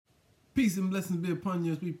Peace and blessings be upon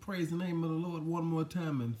you as we praise the name of the Lord one more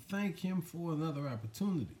time and thank Him for another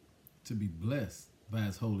opportunity to be blessed by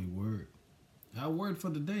His holy word. Our word for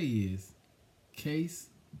the day is case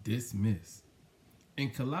dismissed. In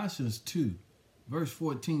Colossians 2, verse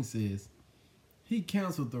 14 says, He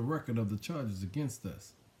canceled the record of the charges against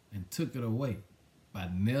us and took it away by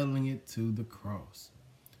nailing it to the cross.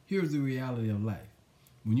 Here's the reality of life.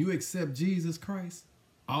 When you accept Jesus Christ,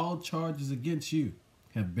 all charges against you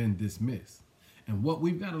have been dismissed. And what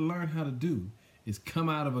we've got to learn how to do is come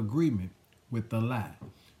out of agreement with the lie.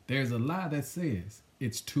 There's a lie that says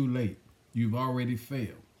it's too late. You've already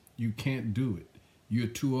failed. You can't do it. You're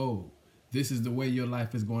too old. This is the way your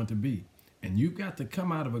life is going to be. And you've got to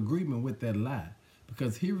come out of agreement with that lie,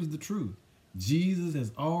 because here is the truth. Jesus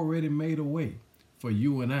has already made a way for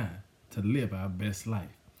you and I to live our best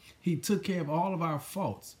life. He took care of all of our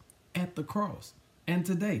faults at the cross. And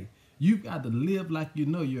today, you've got to live like you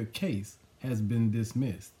know your case has been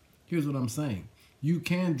dismissed. Here's what I'm saying. You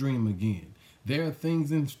can dream again. There are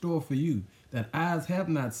things in store for you that eyes have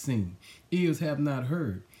not seen, ears have not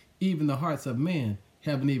heard, even the hearts of man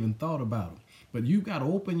haven't even thought about them. But you've got to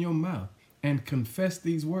open your mouth and confess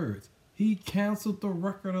these words. He canceled the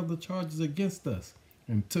record of the charges against us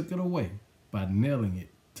and took it away by nailing it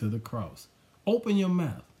to the cross. Open your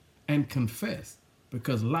mouth and confess,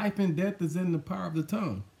 because life and death is in the power of the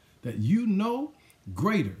tongue, that you know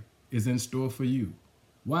greater is in store for you.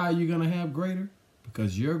 Why are you going to have greater?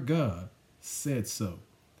 Because your God said so.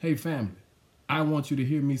 Hey family, I want you to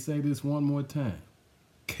hear me say this one more time.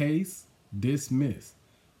 Case dismissed.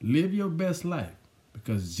 Live your best life,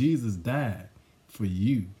 because Jesus died for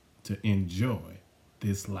you to enjoy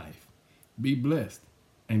this life. Be blessed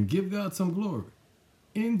and give God some glory.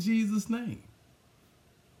 In Jesus' name,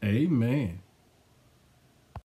 amen.